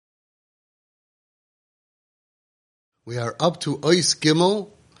We are up to Ois Gimel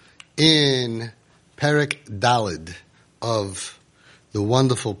in Perek Dalid of the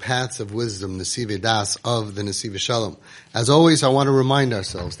wonderful paths of wisdom, Nesivas of the Nesivas Shalom. As always, I want to remind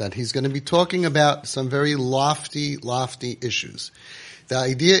ourselves that he's going to be talking about some very lofty issues. The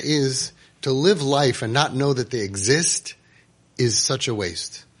idea is to live life and not know that they exist is such a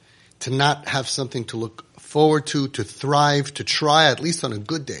waste. To not have something to look forward to thrive, to try at least on a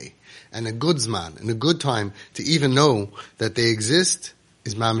good day and a good zman and a good time to even know that they exist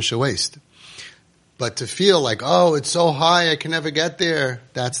is mamish a waste. But to feel like, oh, it's so high, I can never get there,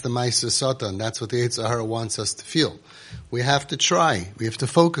 that's the Maisa Satan. That's what the Yetzer Hara wants us to feel. We have to try. We have to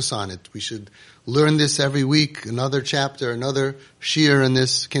focus on it. We should learn this every week, another chapter, another shiur in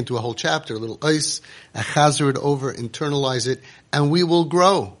this, came to a whole chapter, a little ice, chazer it over, internalize it, and we will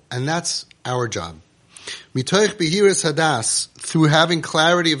grow. And that's our job. Mitoich Behiras Hadas, through having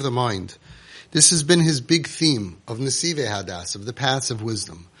clarity of the mind. This has been his big theme of Nesivas Hadas, of the paths of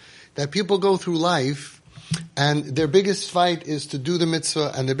wisdom. That people go through life, and their biggest fight is to do the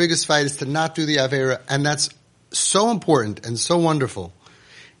mitzvah, and their biggest fight is to not do the avera, and that's so important and so wonderful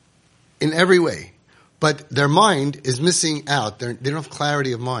in every way. But their mind is missing out. They don't have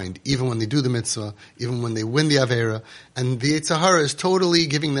clarity of mind, even when they do the mitzvah, even when they win the avera. And the Yetzer Hara is totally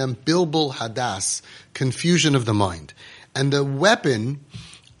giving them bilbul hadas, confusion of the mind. And the weapon,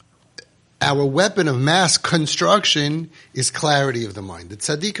 our weapon of mass construction, is clarity of the mind. The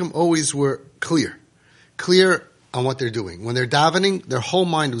tzaddikim always were clear on what they're doing. When they're davening, their whole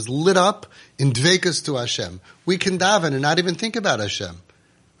mind was lit up in dvekas to Hashem. We can daven and not even think about Hashem.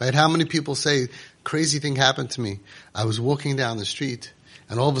 Right? How many people say, crazy thing happened to me. I was walking down the street,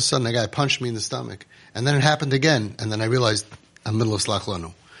 and all of a sudden a guy punched me in the stomach. And then it happened again, and then I realized I'm middle of slach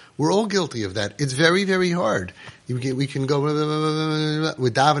lanu. We're all guilty of that. It's very, very hard. We can go, we're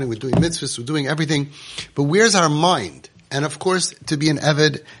davening, we're doing mitzvahs, we're doing everything. But where's our mind? And of course, to be an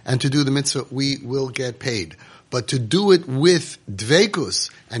eved and to do the mitzvah, we will get paid. But to do it with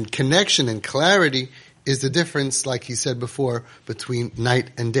dvekus and connection and clarity is the difference, like he said before, between night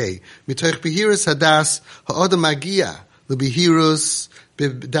and day. Mitoich behiras hadas ha'odam magia lebihirus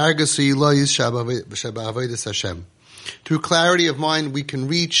b'dargas yiloyis shaba'avodas Hashem. Through clarity of mind, we can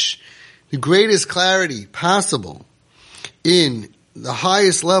reach the greatest clarity possible in the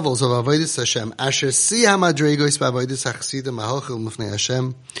highest levels of avodas Hashem. Asher si hamadregos b'avodas hachsidim ha'hochel mufnei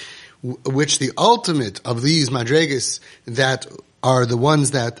Hashem, which the ultimate of these madregas that are the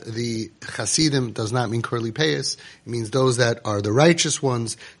ones that the Chasidim does not mean Kurli Payas. It means those that are the righteous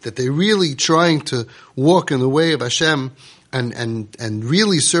ones, that they're really trying to walk in the way of Hashem and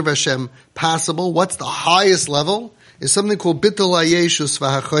really serve Hashem possible. What's the highest level? Is something called Bittul HaYeshus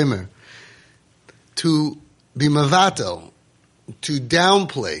V'HaChomer. To be mavatel, to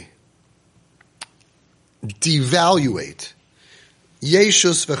downplay, devaluate,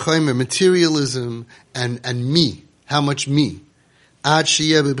 Yeshus V'HaChomer, materialism and me. How much me? Until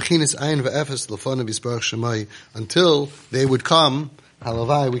they would come,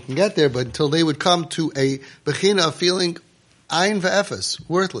 halavai, we can get there, but until they would come to a bechina of feeling ayin ve'efes,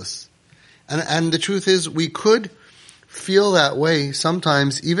 worthless. And the truth is, we could feel that way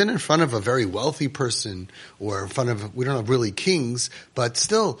sometimes, even in front of a very wealthy person, or in front of, we don't have really kings, but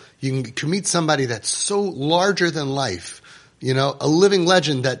still, you can meet somebody that's so larger than life, a living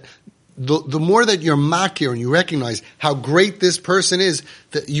legend that the more that you're makir and you recognize how great this person is,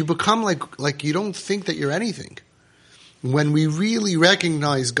 that you become like you don't think that you're anything. When we really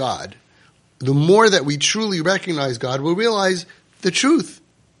recognize God, the more that we truly recognize God, we'll realize the truth,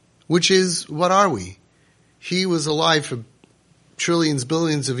 which is, what are we? He was alive for trillions,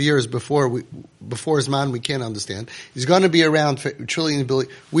 billions of years before his man, we can't understand. He's going to be around for trillions,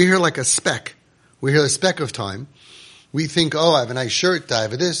 billions. We're here like a speck. We're here a speck of time. We think, oh, I have a nice shirt, I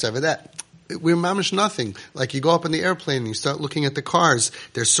have this, I have that. We're mamish nothing. Like you go up in the airplane and you start looking at the cars.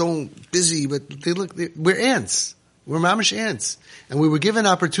 They're so busy, but we're ants. We're mamish ants. And we were given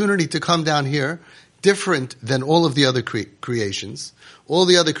opportunity to come down here, different than all of the other creations. All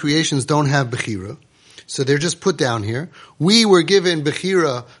the other creations don't have bechira. So they're just put down here. We were given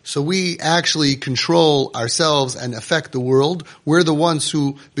bechira, so we actually control ourselves and affect the world. We're the ones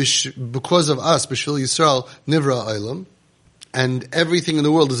who, because of us, B'shvil Yisrael, Nivra Olam, and everything in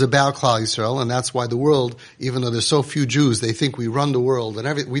the world is about Klal Yisrael, and that's why the world, even though there's so few Jews, they think we run the world,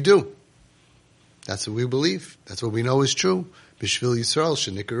 and we do. That's what we believe. That's what we know is true. B'shvil Yisrael,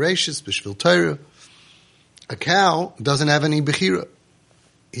 Shenikar B'shvil Torah. A cow doesn't have any bechira.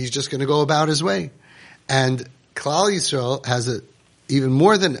 He's just going to go about his way. And Klal Yisrael has even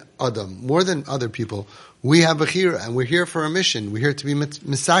more than Adam, more than other people. We have bechira, and we're here for a mission. We're here to be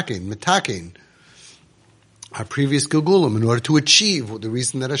misakin, mitakin. our previous Gegulim, in order to achieve the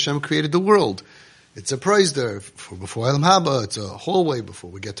reason that Hashem created the world. It's a prize there before Olam Haba. It's a hallway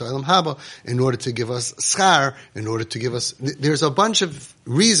before we get to Olam Haba, in order to give us schar, in order to give us... There's a bunch of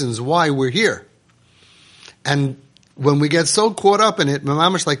reasons why we're here. And when we get so caught up in it,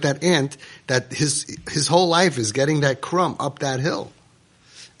 mamash, like that ant, that his whole life is getting that crumb up that hill.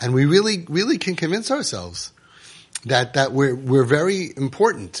 And we really can convince ourselves that we're very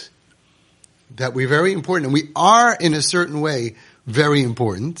important. That we're very important. And we are, in a certain way, very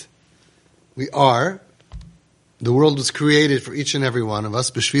important. We are. The world was created for each and every one of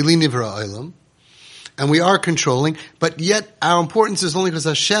us. B'shvili nivra olam. And we are controlling. But yet, our importance is only because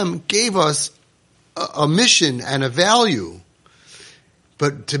Hashem gave us a mission and a value.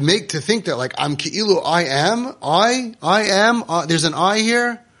 But to think that, like, I'm ki'ilu, I am, there's an I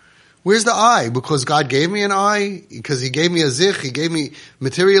here. Where's the I? Because God gave me an I? Because He gave me a zich, He gave me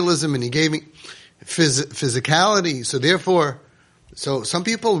materialism, and He gave me physicality. So therefore, some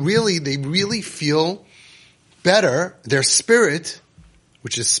people they really feel better. Their spirit,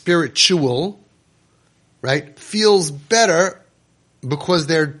 which is spiritual, right, feels better because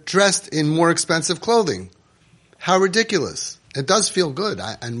they're dressed in more expensive clothing. How ridiculous. It does feel good,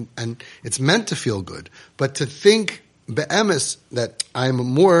 and it's meant to feel good. But to think, be'emes, that I'm a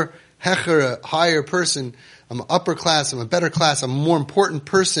more hecher, a higher person, I'm an upper class, I'm a better class, I'm a more important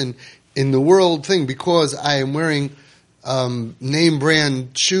person in the world thing because I am wearing name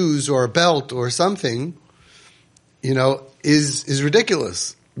brand shoes or a belt or something, is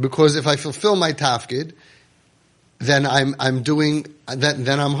ridiculous. Because if I fulfill my tafkid, then I'm doing that.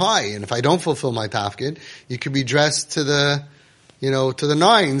 Then I'm high. And if I don't fulfill my tafkid, you could be dressed to the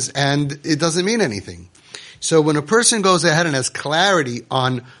nines, and it doesn't mean anything. So when a person goes ahead and has clarity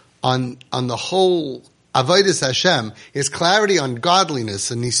on the whole avodas Hashem, his clarity on godliness,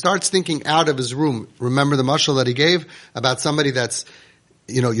 and he starts thinking out of his room. Remember the mashal that he gave about somebody that's,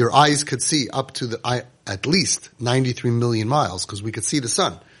 your eyes could see up to at least 93 million miles, because we could see the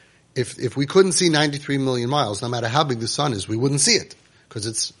sun. If we couldn't see 93 million miles, no matter how big the sun is, we wouldn't see it, because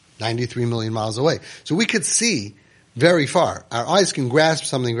it's 93 million miles away. So we could see very far. Our eyes can grasp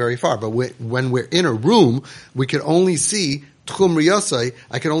something very far, but when we're in a room, we can only see tchum riyasai.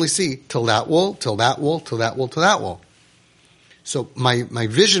 I can only see till that wall, till that wall, till that wall, till that wall. So my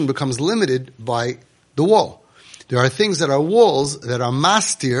vision becomes limited by the wall. There are things that are walls that are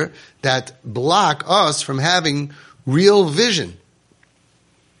mastir, that block us from having real vision.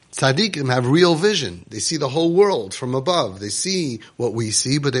 Tzaddikim have real vision. They see the whole world from above. They see what we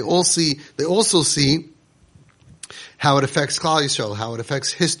see, but they also see how it affects Klal Yisrael, how it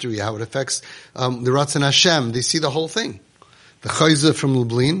affects history, how it affects the Ratzon Hashem. They see the whole thing. The Chayza from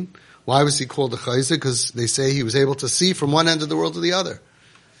Lublin, why was he called the Chayza? Because they say he was able to see from one end of the world to the other.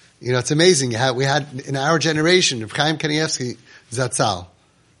 It's amazing. We had in our generation, Reb Chaim Kanievsky Zatzal,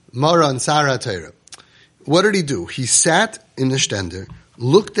 Mara and Sarah Torah. What did he do? He sat in the shtender,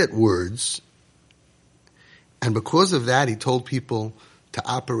 looked at words, and because of that, he told people to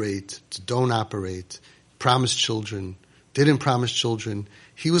operate, to don't operate, promised children, didn't promise children.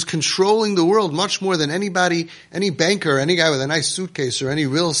 He was controlling the world much more than anybody, any banker, any guy with a nice suitcase, or any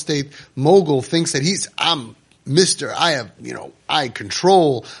real estate mogul thinks that I'm Mr. I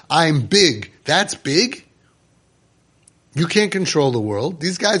control, I'm big. That's big? You can't control the world.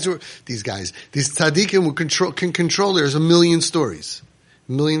 These tzaddikim can control. There's a million stories.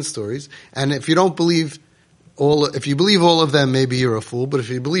 And if you don't believe if you believe all of them, maybe you're a fool. But if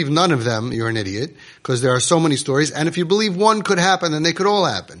you believe none of them, you're an idiot. Because there are so many stories. And if you believe one could happen, then they could all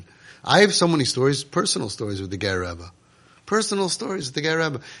happen. I have so many stories, personal stories with the Ger Rebbe. Personal stories with the Ger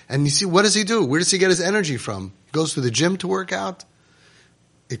Rebbe. And you see, what does he do? Where does he get his energy from? He goes to the gym to work out.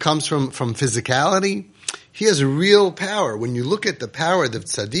 It comes from physicality. He has real power. When you look at the power of the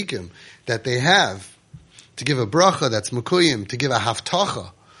tzaddikim that they have to give a bracha that's mekuyim, to give a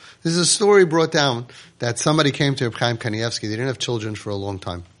haftacha. There's a story brought down that somebody came to Reb Chaim Kanievsky. They didn't have children for a long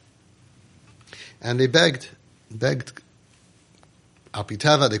time. And they begged Al Pi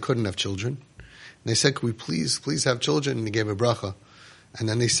Teva, they couldn't have children. And they said, could we please have children? And he gave a bracha. And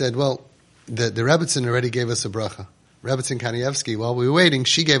then they said, well, the Rebbetzin already gave us a bracha. Rebbetzin Kanievsky, while we were waiting,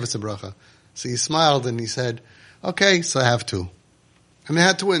 she gave us a bracha. So he smiled and he said, okay, so I have two. And they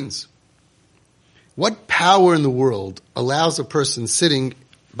had twins. What power in the world allows a person sitting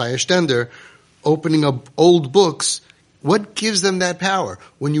by a shtender, opening up old books? What gives them that power?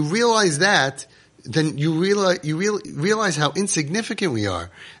 When you realize that, then you realize how insignificant we are.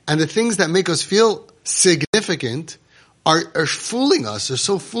 And the things that make us feel significant are fooling us, are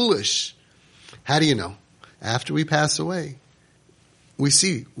so foolish. How do you know? After we pass away, we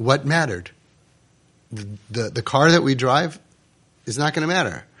see what mattered. the car that we drive is not going to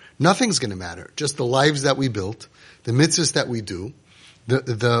matter. Nothing's going to matter. Just the lives that we built, the mitzvahs that we do,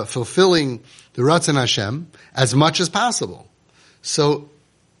 the fulfilling the Ratzon Hashem as much as possible. So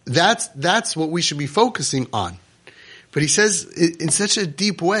that's what we should be focusing on. But he says in such a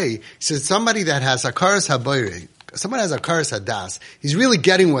deep way, he says somebody that has hakaras habayre, someone has hakaras hadas, he's really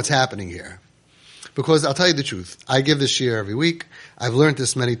getting what's happening here. Because I'll tell you the truth, I give this shir every week. I've learned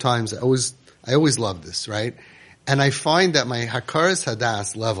this many times. I always love this, right? And I find that my hakaras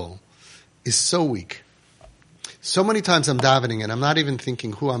hadas level is so weak. So many times I'm davening and I'm not even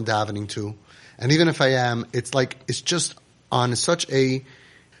thinking who I'm davening to. And even if I am, it's just on such a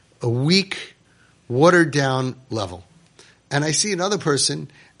weak, watered down level. And I see another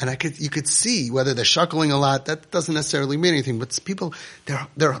person, and you could see whether they're shuckling a lot. That doesn't necessarily mean anything. But people,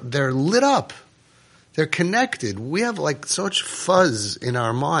 they're lit up, they're connected. We have such fuzz in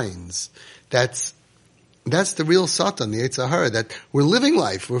our minds. That's the real Satan, the Yetzer Hara, that we're living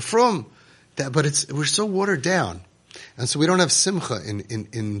life. We're from that, but we're so watered down, and so we don't have simcha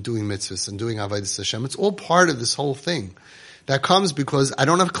in doing mitzvahs and doing avodas Hashem. It's all part of this whole thing that comes because I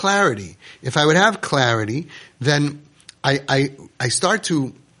don't have clarity. If I would have clarity, then I start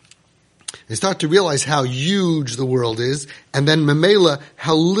to realize how huge the world is, and then memela,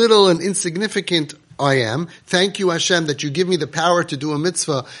 how little and insignificant I am. Thank you, Hashem, that you give me the power to do a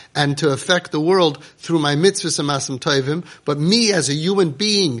mitzvah and to affect the world through my mitzvahs and masim tovim. But me as a human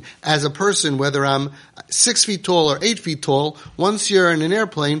being, as a person, whether I'm 6 feet tall or 8 feet tall, once you're in an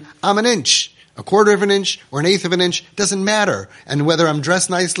airplane, I'm an inch. A quarter of an inch or an eighth of an inch doesn't matter. And whether I'm dressed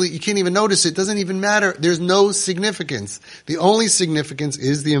nicely, you can't even notice it. Doesn't even matter. There's no significance. The only significance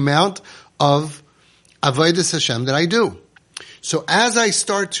is the amount of avodas Hashem that I do. So as I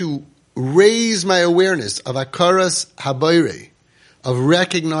start to raise my awareness of hakaras habayre, of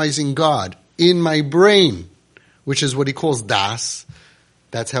recognizing God in my brain, which is what he calls das.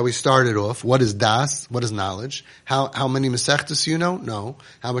 That's how we started off. What is das? What is knowledge? How many mesechtas you know? No.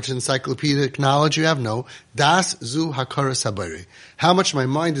 How much encyclopedic knowledge you have? No. Das zu hakaras habayre. How much my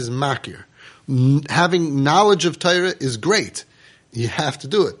mind is makir. Having knowledge of Torah is great. You have to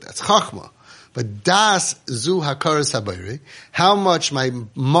do it. That's chachma. But das zu hakaras habayre. How much my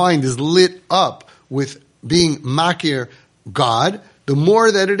mind is lit up with being makir God. The more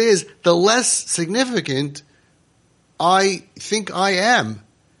that it is, the less significant I think I am,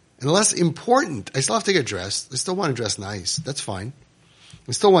 and less important. I still have to get dressed. I still want to dress nice. That's fine.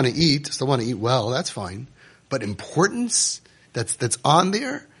 I still want to eat. I still want to eat well. That's fine. But importance that's on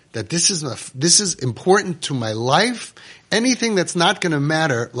there, that this is important to my life. Anything that's not going to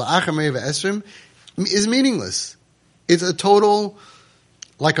matter la'achar mei v'esrim is meaningless. It's a total,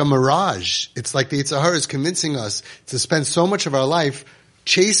 like a mirage. It's like the Yetzer Hara is convincing us to spend so much of our life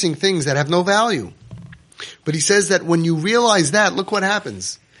chasing things that have no value. But he says that when you realize that, look what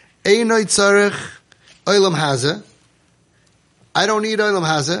happens. Einoi tzarech olam hazeh. I don't need olam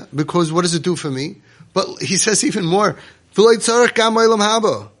hazeh because what does it do for me? But he says even more. V'loi tzarech gam olam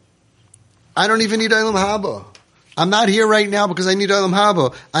haba. I don't even need olam haba. I'm not here right now because I need olam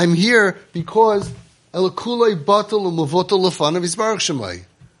haba. I'm here because elakuloi batel u'mavotel lefanav yisbarach shemai.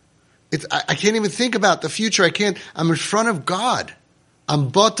 I can't even think about the future. I'm in front of God.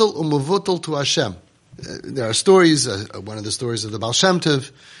 I'm batel u'mavotel to Hashem. There are stories, one of the stories of the Baal Shem Tov,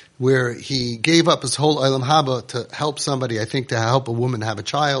 where he gave up his whole Olam Haba to help somebody, I think to help a woman have a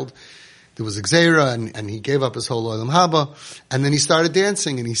child. There was a Gzeira, and he gave up his whole Olam Haba, and then he started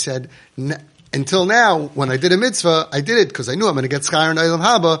dancing, and he said, until now, when I did a mitzvah, I did it because I knew I'm going to get schar in Olam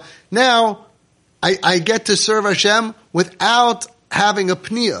Haba. Now, I get to serve Hashem without having a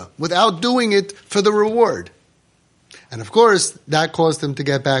pniya, without doing it for the reward. And of course, that caused him to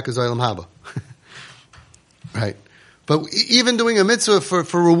get back his Olam Haba. Right. But even doing a mitzvah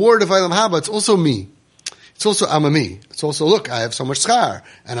for reward of Olam Haba, it's also me. It's also, I'm a me. It's also, look, I have so much schar,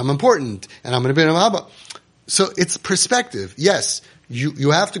 and I'm important, and I'm going to be in Olam Haba. So it's perspective. Yes,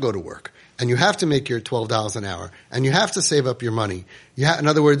 you have to go to work, and you have to make your $12 an hour, and you have to save up your money. In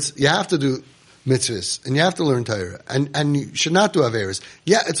other words, you have to do mitzvahs, and you have to learn Torah, and you should not do averos.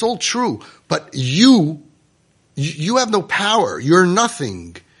 Yeah, it's all true, but you have no power. You're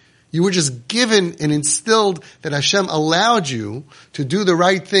nothing. You were just given and instilled that Hashem allowed you to do the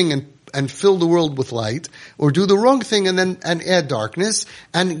right thing and fill the world with light, or do the wrong thing and add darkness.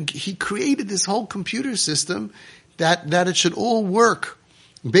 And he created this whole computer system that it should all work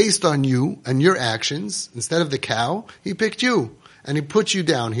based on you and your actions. Instead of the cow, he picked you. And he put you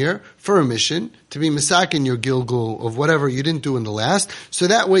down here for a mission to be misakin your gilgul of whatever you didn't do in the last. So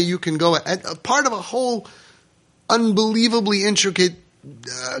that way you can go at part of a whole unbelievably intricate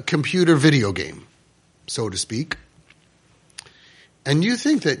computer video game. so to speak, and you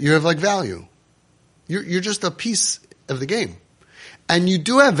think that you have like value. You're just a piece of the game. And you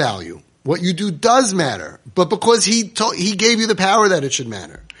do have value. What you do does matter. But because he gave you the power that it should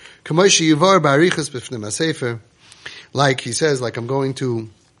matter. Like he says, like I'm going to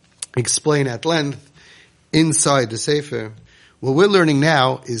explain at length inside the Sefer. What we're learning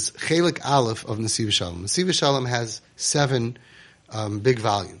now is Chelik Aleph of Nesivas Shalom. Nesivas Shalom has 7 big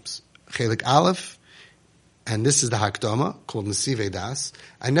volumes. Chelik Aleph, and this is the Hakdama, called Nesivas.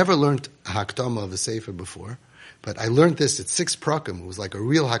 I never learned a Hakdama of a Sefer before, but I learned this at 6 prakim. It was like a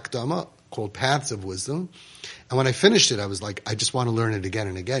real Hakdama called Paths of Wisdom. And when I finished it, I was like, I just want to learn it again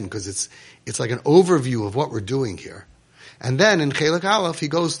and again, because it's like an overview of what we're doing here. And then in Chelik Aleph, he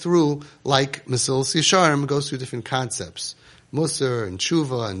goes through, like Mesilas Yesharim, goes through different concepts. Musar and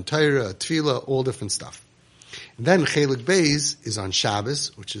Tshuva and Torah, Tefillah, all different stuff. And then Chelik Beis is on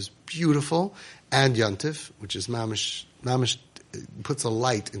Shabbos, which is beautiful, and Yontif, which is mamish puts a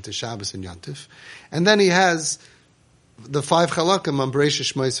light into Shabbos and Yontif. And then he has the 5 Chalakim on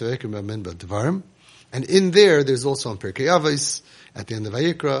Bereishis Shmos V'Eikrim B'Minba Devarim. And in there's also on Pirkei Avos, at the end of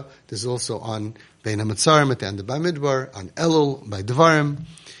Vayikra, there's also on Bein HaMetzarim, at the end of Bamidbar, on Elul, by Devarim.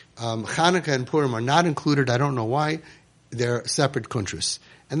 Chanukah and Purim are not included, I don't know why. They're separate kuntras.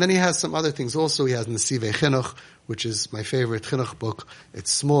 And then he has some other things also. He has Nesivei Chinuch, which is my favorite Chinuch book.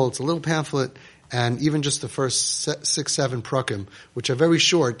 It's small, it's a little pamphlet, and even just the first 6-7 prakim, which are very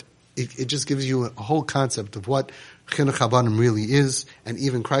short, it just gives you a whole concept of what Chinuch Habanim really is, and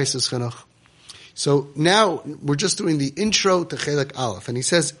even crisis Chinuch. So now we're just doing the intro to Chelik Aleph, and he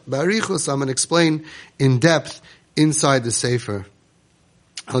says, Ba'arichus, I'm going to explain in depth inside the Sefer.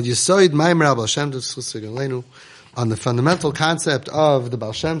 Al Yesoid Maimer Baal Shem Tov Zchus Yagaleinu, on the fundamental concept of the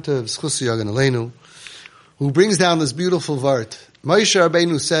Baal Shem Tov Zchus Yagaleinu, who brings down this beautiful vart. Moshe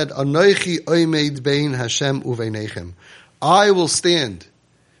Rabbeinu said, Anoichi oimeid bein Hashem uveinechem. I will stand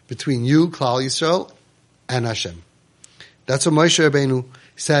between you, Klal Yisrael, and Hashem. That's what Moshe Rabbeinu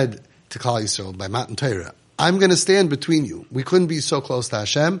said to Klal Yisrael by Matan Torah. I'm going to stand between you. We couldn't be so close to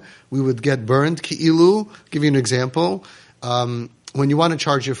Hashem. We would get burned. Ki'ilu, give you an example. When you want to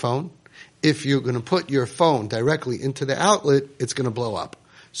charge your phone, if you're going to put your phone directly into the outlet, it's going to blow up.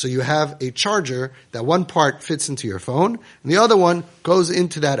 So you have a charger that one part fits into your phone, and the other one goes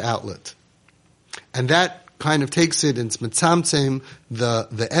into that outlet. And that kind of takes it and it's mitzamtzem,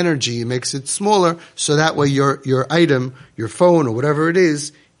 the energy, makes it smaller, so that way your item, your phone or whatever it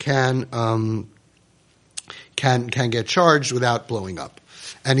is, can get charged without blowing up.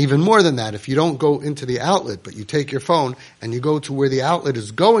 And even more than that, if you don't go into the outlet, but you take your phone and you go to where the outlet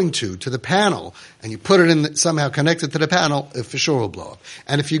is going to the panel, and you put it in somehow connected to the panel, it for sure will blow up.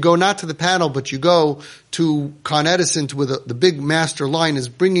 And if you go not to the panel, but you go to Con Edison, to where the big master line is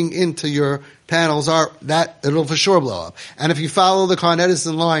bringing into your panels, it'll for sure blow up. And if you follow the Con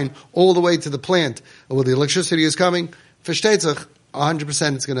Edison line all the way to the plant where the electricity is coming, versteht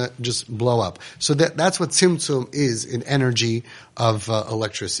 100% it's going to just blow up. So that's what Tzimtzum is in energy of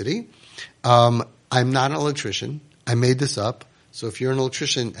electricity. I'm not an electrician. I made this up. So if you're an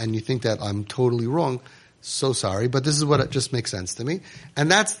electrician and you think that I'm totally wrong, so sorry. But this is what it just makes sense to me.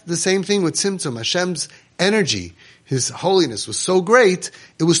 And that's the same thing with Tzimtzum. Hashem's energy, His holiness was so great,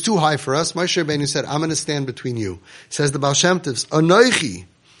 it was too high for us. Moshe Rabbeinu said, I'm going to stand between you. Says the Baal Shem Tov's, Anoichi.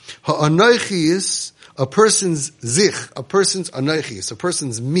 Ha'anoichi is a person's zich, a person's anoichis, a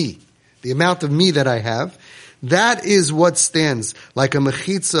person's me, the amount of me that I have, that is what stands like a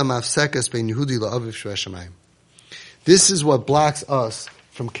mechitza mafsekas bein Yehudi la'aviv shvei. This is what blocks us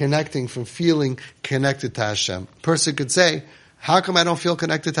from connecting, from feeling connected to Hashem. A person could say, how come I don't feel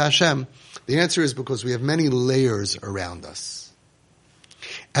connected to Hashem? The answer is because we have many layers around us.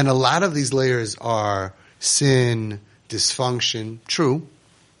 And a lot of these layers are sin, dysfunction, true.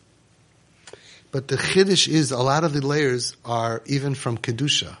 But the chiddush is a lot of the layers are even from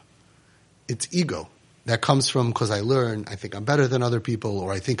kedusha. It's ego. That comes from because I learn, I think I'm better than other people,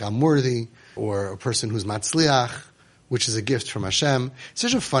 or I think I'm worthy, or a person who's matzliach, which is a gift from Hashem. It's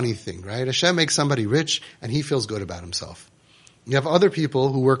such a funny thing, right? Hashem makes somebody rich, and he feels good about himself. You have other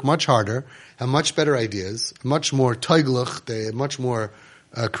people who work much harder, have much better ideas, much more teiglich, they're much more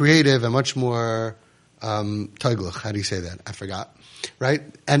creative, and much more teiglich. How do you say that? I forgot. Right?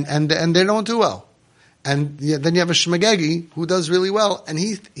 And they don't do well. And then you have a shmagegi who does really well, and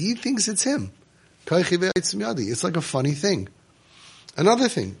he thinks it's him. It's like a funny thing. Another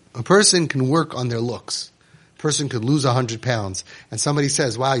thing, a person can work on their looks. A person could lose 100 pounds, and somebody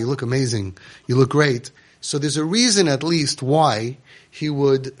says, wow, you look amazing, you look great. So there's a reason at least why he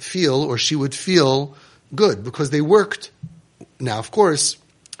would feel or she would feel good, because they worked. Now, of course,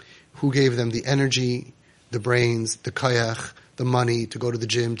 who gave them the energy? the brains, the koyach, the money to go to the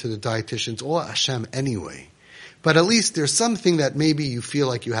gym, to the dietitians, all Hashem anyway. But at least there's something that maybe you feel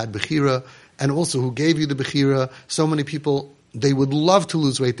like you had bechira, and also who gave you the bechira. So many people, they would love to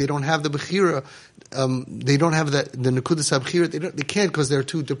lose weight. They don't have the bechira. They don't have the nekudas habechira. They can't because they're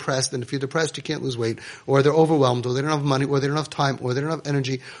too depressed. And if you're depressed, you can't lose weight. Or they're overwhelmed, or they don't have money, or they don't have time, or they don't have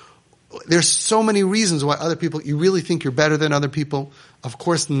energy. There's so many reasons why other people, you really think you're better than other people. Of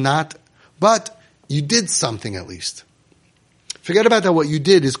course not. But you did something at least. Forget about that what you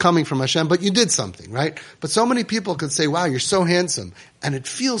did is coming from Hashem, but you did something, right? But so many people could say, wow, you're so handsome. And it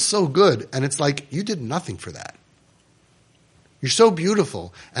feels so good. And it's like, you did nothing for that. You're so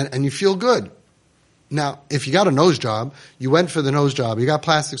beautiful. And you feel good. Now, if you got a nose job, you went for the nose job, you got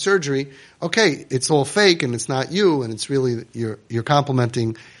plastic surgery, okay, it's all fake and it's not you, and it's really, you're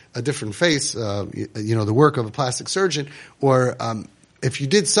complimenting a different face, the work of a plastic surgeon. Or if you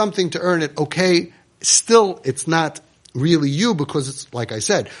did something to earn it, okay, still it's not really you because it's like I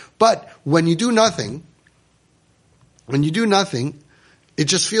said. But when you do nothing, it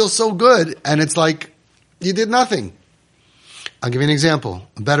just feels so good and it's like you did nothing. I'll give you an example,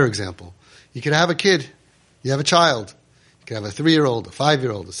 a better example. You could have a kid, you have a child. You could have a 3-year-old, a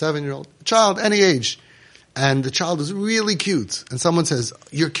 5-year-old, a 7-year-old, a child, any age. And the child is really cute. And someone says,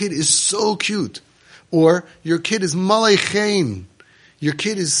 your kid is so cute. Or your kid is malei chen. Your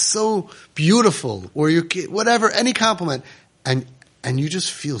kid is so beautiful, or your kid, whatever, any compliment, and you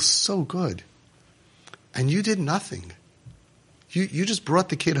just feel so good. And you did nothing. You just brought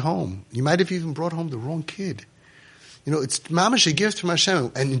the kid home. You might have even brought home the wrong kid. It's mamash a gift from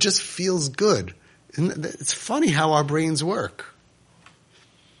Hashem, and it just feels good. And it's funny how our brains work.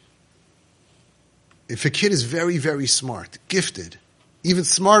 If a kid is very, very smart, gifted, even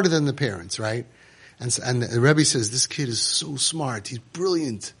smarter than the parents, right? And the Rebbe says, this kid is so smart. He's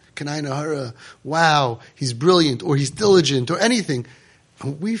brilliant. Kanai Nahara. Wow. He's brilliant. Or he's diligent or anything.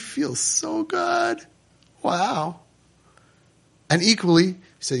 And we feel so good. Wow. And equally, he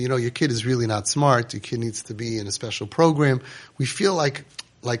said, your kid is really not smart. Your kid needs to be in a special program. We feel like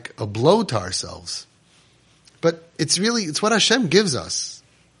a blow to ourselves. But it's what Hashem gives us.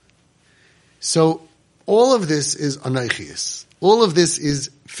 So all of this is anarchias. All of this is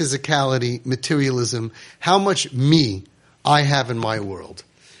physicality, materialism, how much me I have in my world.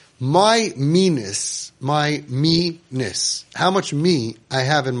 My me-ness, how much me I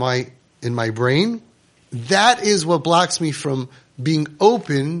have in my brain, that is what blocks me from being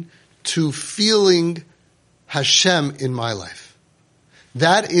open to feeling Hashem in my life.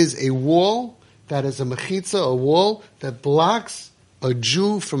 That is a wall, that is a mechitza, a wall that blocks a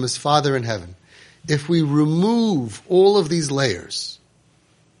Jew from his Father in heaven. If we remove all of these layers,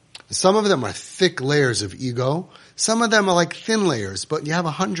 some of them are thick layers of ego, some of them are like thin layers, but you have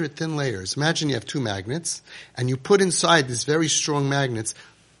 100 thin layers. Imagine you have 2 magnets, and you put inside these very strong magnets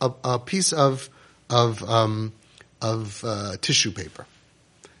a piece of tissue paper.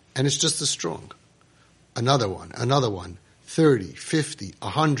 And it's just as strong. Another one, 30, 50,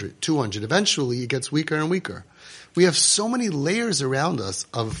 100, 200. Eventually it gets weaker and weaker. We have so many layers around us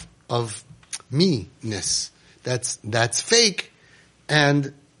of me-ness that's fake,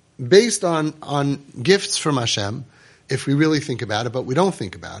 and based on gifts from Hashem, if we really think about it, but we don't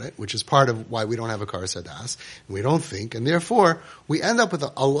think about it, which is part of why we don't have a Kar Sadas. We don't think, and therefore we end up with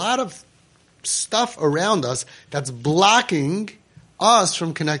a lot of stuff around us that's blocking us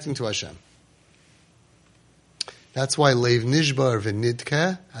from connecting to Hashem. That's why Leiv Nishbar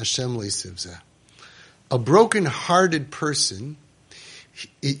v'nidke Hashem leisivzeh. A broken-hearted person,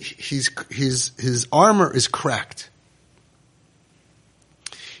 his armor is cracked.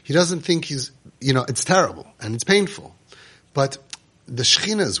 He doesn't think it's terrible and it's painful, but the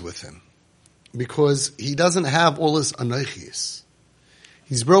Shekhinah is with him because he doesn't have all his anochias.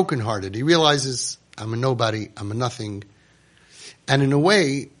 He's brokenhearted. He realizes, I'm a nobody, I'm a nothing. And in a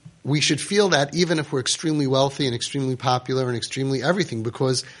way, we should feel that even if we're extremely wealthy and extremely popular and extremely everything,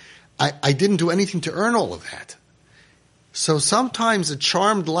 because I didn't do anything to earn all of that. So sometimes a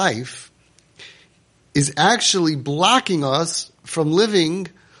charmed life is actually blocking us from living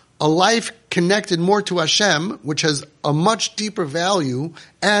a life connected more to Hashem, which has a much deeper value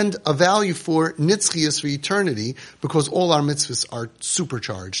and a value for nitzchias, for eternity, because all our mitzvahs are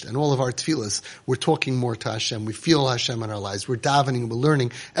supercharged, and all of our tefillas, we're talking more to Hashem. We feel Hashem in our lives. We're davening, we're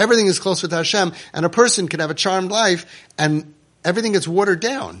learning. Everything is closer to Hashem, and a person can have a charmed life, and everything gets watered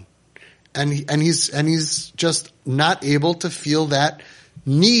down. And he's just not able to feel that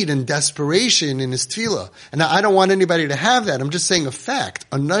need and desperation in his tefillah. And I don't want anybody to have that. I'm just saying a fact.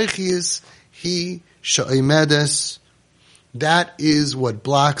 Anochias he she'emedes. That is what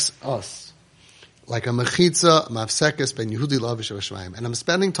blocks us. like a mechitza, mafsekes, ben Yehudi lavish v'shmayim. And I'm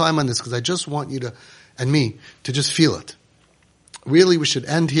spending time on this because I just want you to, and me, to just feel it. Really, we should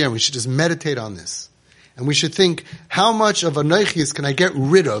end here and we should just meditate on this. And we should think, how much of anoichius can I get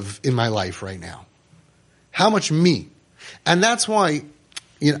rid of in my life right now? How much me? And that's why,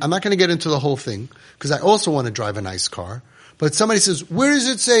 I'm not going to get into the whole thing, because I also want to drive a nice car. But somebody says, where does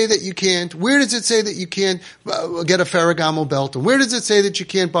it say that you can't? Where does it say that you can't get a Ferragamo belt? And where does it say that you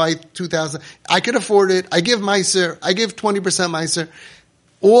can't buy 2,000? I could afford it. I give Meiser. I give 20% Meiser.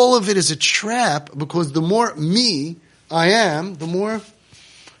 All of it is a trap, because the more me I am, the more...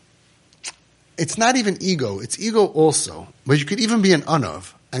 It's not even ego. It's ego also. But you could even be an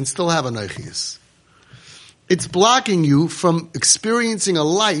anav and still have a noichias. It's blocking you from experiencing a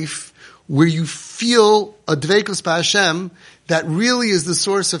life where you feel a dveikus b'Hashem that really is the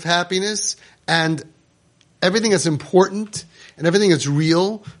source of happiness, and everything is important and everything is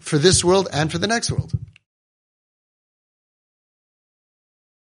real for this world and for the next world.